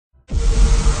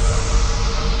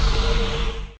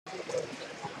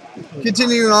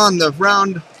Continuing on the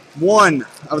round one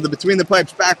of the Between the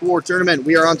Pipes Packwar tournament,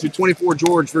 we are on to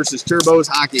 24George versus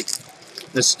TurbosHockey.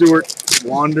 As Stuart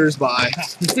wanders by.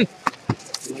 Did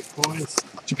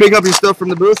you pick up your stuff from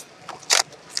the booth?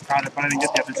 Got it, but I didn't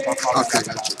get the other stuff. Okay,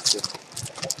 gotcha.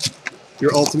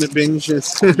 Your ultimate binge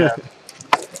is. Yeah.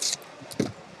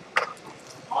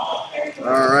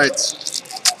 All right.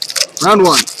 Round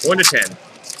one. 1 to 10.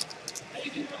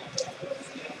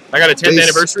 I got a 10th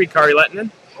anniversary, Kari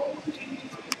Lettinen.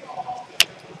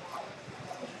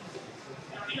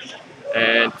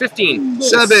 And 15.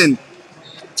 7.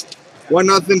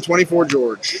 1-0,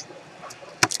 24George.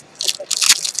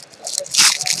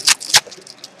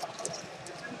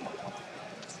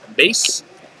 Base.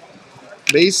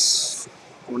 Base.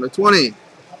 1 to 20.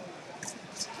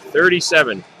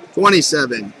 37.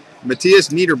 27. Matthias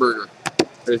Niederberger. I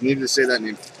just needed to say that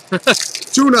name.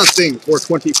 2-0 for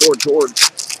 24George.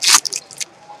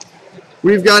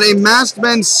 We've got a masked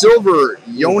men silver,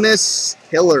 Jonas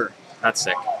Hiller. That's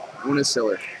sick. Jonas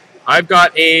Hiller. I've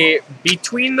got a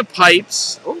Between the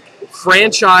Pipes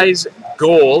franchise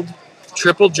gold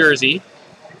triple jersey.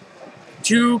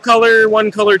 2-color,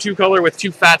 1-color, 2-color with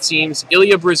 2 fat seams.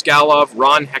 Ilya Brizgalov,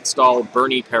 Ron Hextall,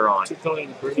 Bernie Perron. 2-color on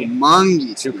the Bernie.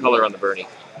 Mangi. 2-color on the Bernie.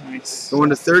 Nice. Going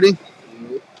to 30.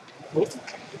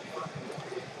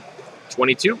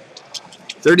 22.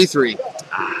 33.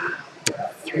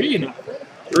 3-0.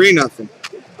 3-0.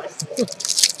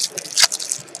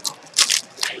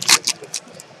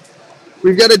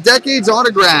 We've got a Decades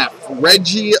autograph,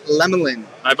 Reggie Lemelin.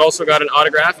 I've also got an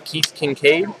autograph, Keith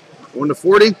Kincaid. 1 to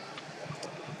 40.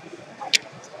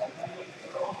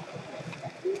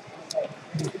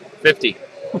 50.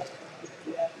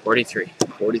 43.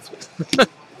 43.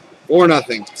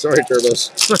 4-0. Sorry,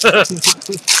 Turbos.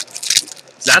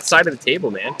 It's that side of the table,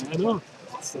 man. I know.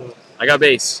 I got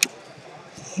base.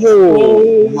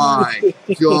 Oh my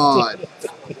god.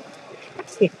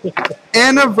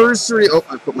 Anniversary. Oh,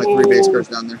 I put my 3 base cards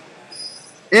down there.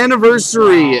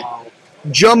 Anniversary. Wow.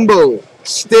 Jumbo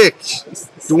stick.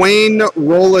 Dwayne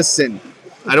Rollison.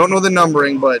 I don't know the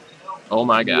numbering, but Oh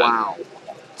my god. wow.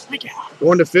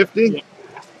 1 to 50.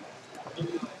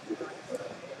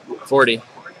 40.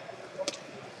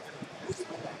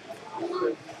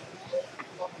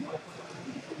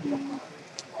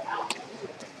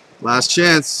 Last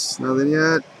chance. Nothing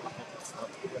yet.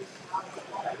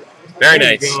 Very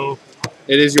There you nice. go.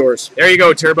 It is yours. There you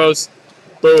go, Turbos.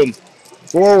 Boom.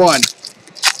 4-1.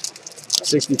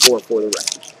 64 for the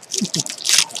record.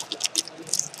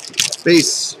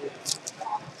 Base.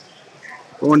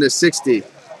 Going to 60.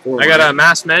 I got a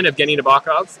masked men of Evgeny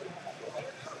Nabokov.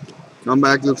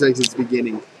 Comeback looks like it's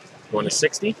beginning. Going to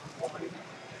 60.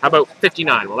 How about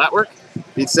 59? Will that work?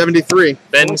 Beat 73.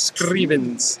 Ben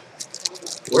Scrivens.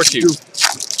 Or 2.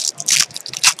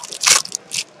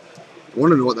 I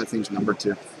want to know what that thing's numbered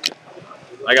to.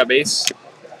 I got base.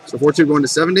 So 4-2 going to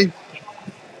 70.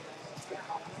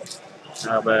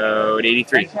 How about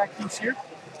 83?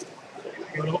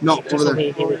 No, over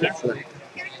there.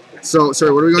 So,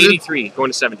 sorry, what are we going to do? 83.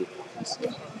 Going to 70.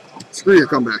 Screw your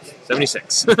comeback.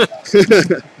 76. So,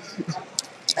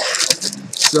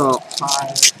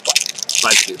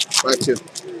 5-2. 5-2.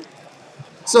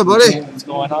 What's up, buddy? What's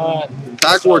going on?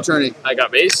 Packwar tourney. I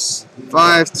got base.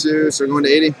 5-2, so we're going to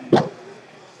 80.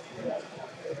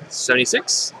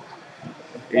 76.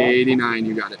 89,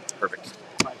 you got it. Perfect.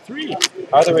 3.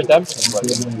 How are the redemptions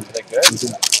looking? Are they good?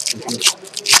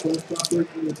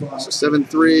 So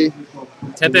 7-3.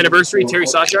 10th anniversary, Terry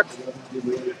Sawchuk.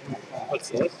 What's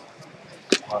this?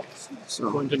 So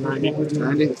Going to 90.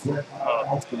 90.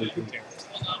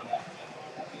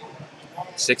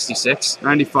 66.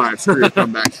 95. Screw your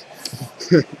comeback.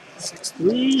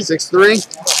 6-3. 6-3.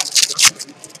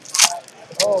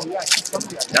 Oh, yeah.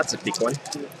 That's a big one.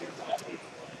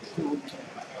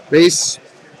 Base.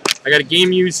 I got a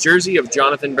game used jersey of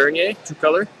Jonathan Bernier,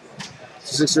 2-color.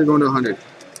 6-3 going to 100.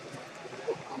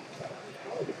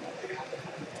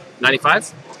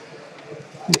 95.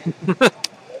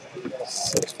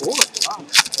 6-4. Wow.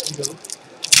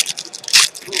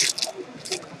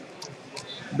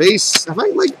 Base. Have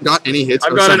I got any hits?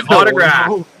 I've got an outside of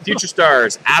autograph. Future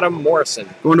Stars, Adam Morrison.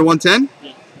 Going to 110.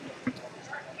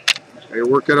 Got your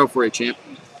work cut out for you, champ.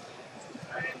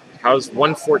 How's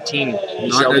 114?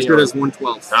 Not as good as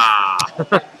 112. Ah.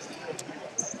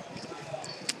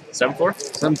 7-4.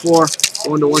 7-4.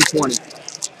 Going to 120.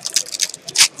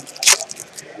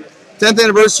 10th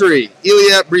anniversary.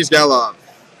 Ilya Brizgalov.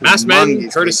 Masked Men,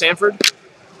 Humongous Curtis thing. Sanford.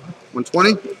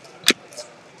 120.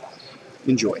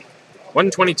 Enjoy.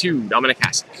 122, Dominic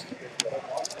Hasek.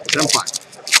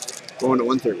 7-5. Going to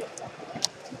 130.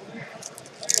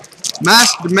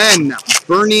 Masked Men,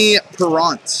 Bernie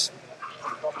Perrant.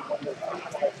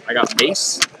 I got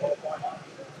base.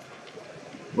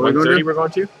 What are we going 130 to? we're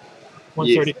going to?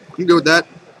 130. You can go with that.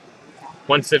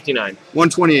 159.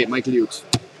 128, Michael Hughes.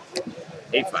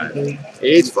 85.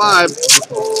 85.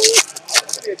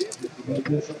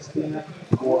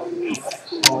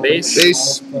 Base.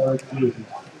 Base.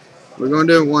 We're going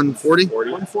to 140.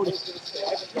 140.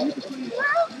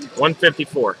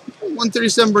 154.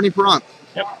 137, Bernie Perrant.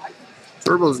 Yep.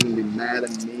 Turbo's going to be mad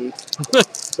at me.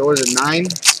 So what is it, 9?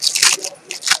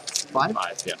 5?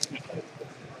 5, yeah.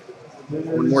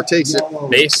 One more takes it.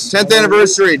 Base. 10th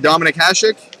anniversary, Dominic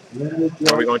Hasek.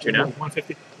 What are we going to now?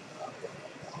 150.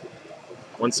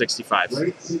 165.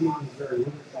 150.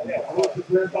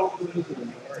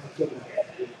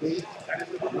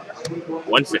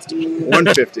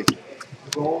 150.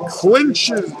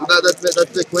 Clinches.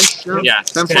 That's the clinch now? Yeah.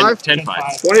 10-5?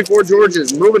 10-5. 24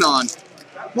 Georges. Moving on.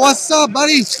 What's up,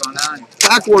 buddy? What's going on?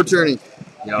 Packwar tourney.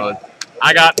 Yo,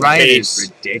 I got Ryan base. is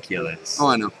ridiculous. Oh,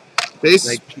 I know. Base.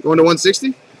 Going to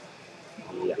 160?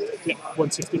 Yeah,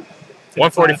 160.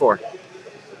 144.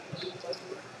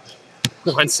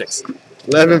 160.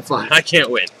 11-5. I can't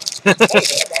win.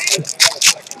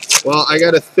 Well, I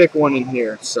got a thick one in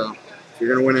here, so if you're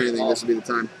going to win anything, this will be the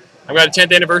time. I've got a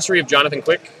 10th anniversary of Jonathan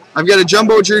Quick. I've got a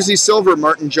jumbo jersey silver,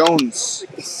 Martin Jones.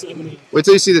 70. Wait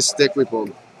till you see the stick we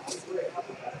pulled.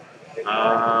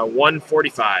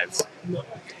 145.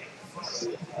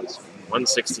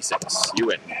 166. You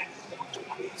win.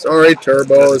 Sorry,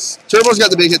 Turbos. Turbo's got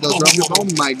the big hit, though. Oh,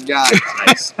 my God.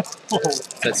 Nice. Is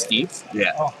that Steve?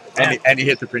 Yeah. Oh. And he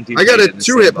hit the printing. I got plate a in the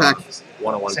 2-hit same pack. box.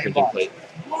 101 Same printing box. plate.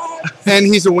 And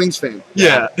he's a Wings fan.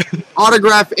 Yeah.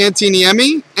 Autograph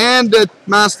Antiniemi and a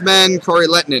Masked Man Corey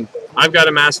Lettinen. I've got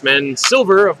a Masked Men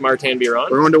silver of Martin Biron.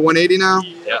 We're going to 180 now.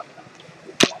 Yeah.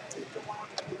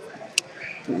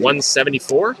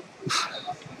 174.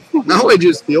 Now I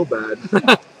just feel bad.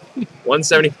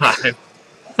 175.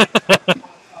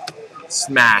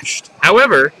 Smashed.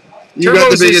 However, You Turbos got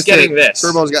the is biggest getting hit. this.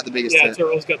 Turbo's got the biggest Yeah, hit.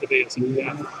 Turbo's got the biggest.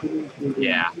 Yeah.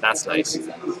 Yeah, that's nice.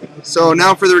 So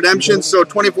now for the redemption. So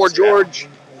 24 George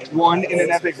won in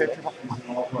an epic victory.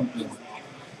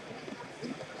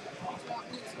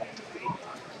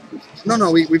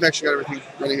 No, we've actually got everything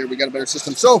ready here. We got a better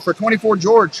system. So for 24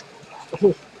 George.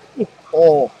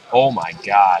 Oh, Oh my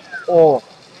God.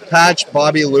 patch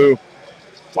Bobby Lou.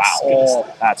 Wow.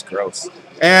 Oh. That's gross.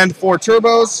 And for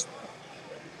Turbos.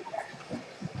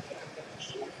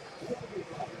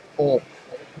 Oh.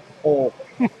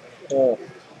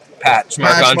 Patch. Patch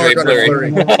Marc-Andre Marc-Andre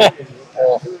Fleury.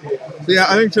 So yeah,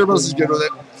 I think Turbos is good with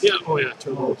it. Yeah, oh yeah,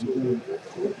 Turbo.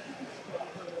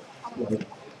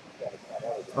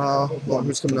 Hold on,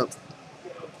 who's coming up?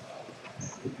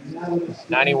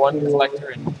 91 collector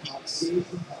and Peaks.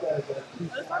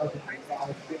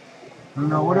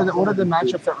 No, what are the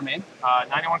matchups that remain?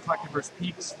 91 collector versus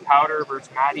Peaks, Powder versus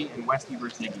Maddie, and Westy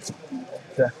versus Iggy.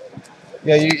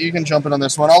 Yeah, you can jump in on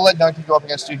this one. I'll let Donkey go up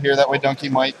against you here. That way Donkey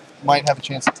might have a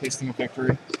chance at tasting a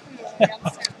victory.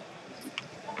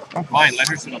 Fine, let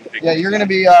her sit on the big Yeah, you're going to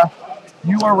be,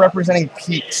 you are representing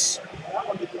Peaks.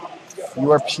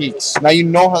 You are Peaks. Now you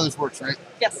know how this works, right?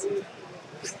 Yes.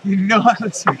 You know how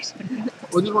this works.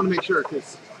 We just want to make sure,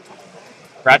 because...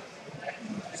 Brad?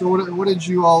 So what did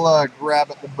you all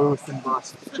grab at the booth and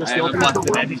bust? Just I the haven't ultimate busted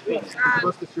one? anything. Did you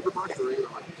bust the super box or regular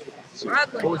one?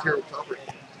 What was your top rate?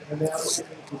 Urbe.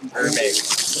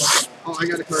 Oh, I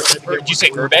got a card. Did you say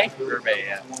Urbe? Urbe,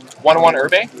 yeah. 101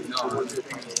 Urbe? No.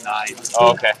 Nice.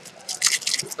 Oh, okay.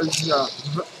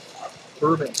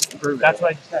 Urban. That's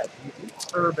what I just said.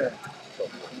 Urban.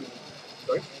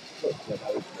 Sorry?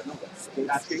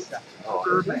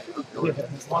 Urban.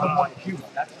 101 Cuba.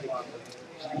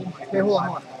 Okay, hold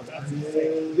on.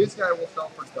 This guy will sell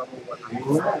for double what I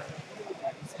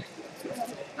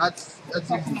That's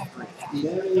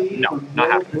easy. No, not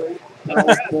happening.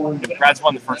 Brad's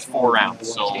won the first 4 rounds,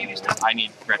 so I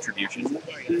need retribution.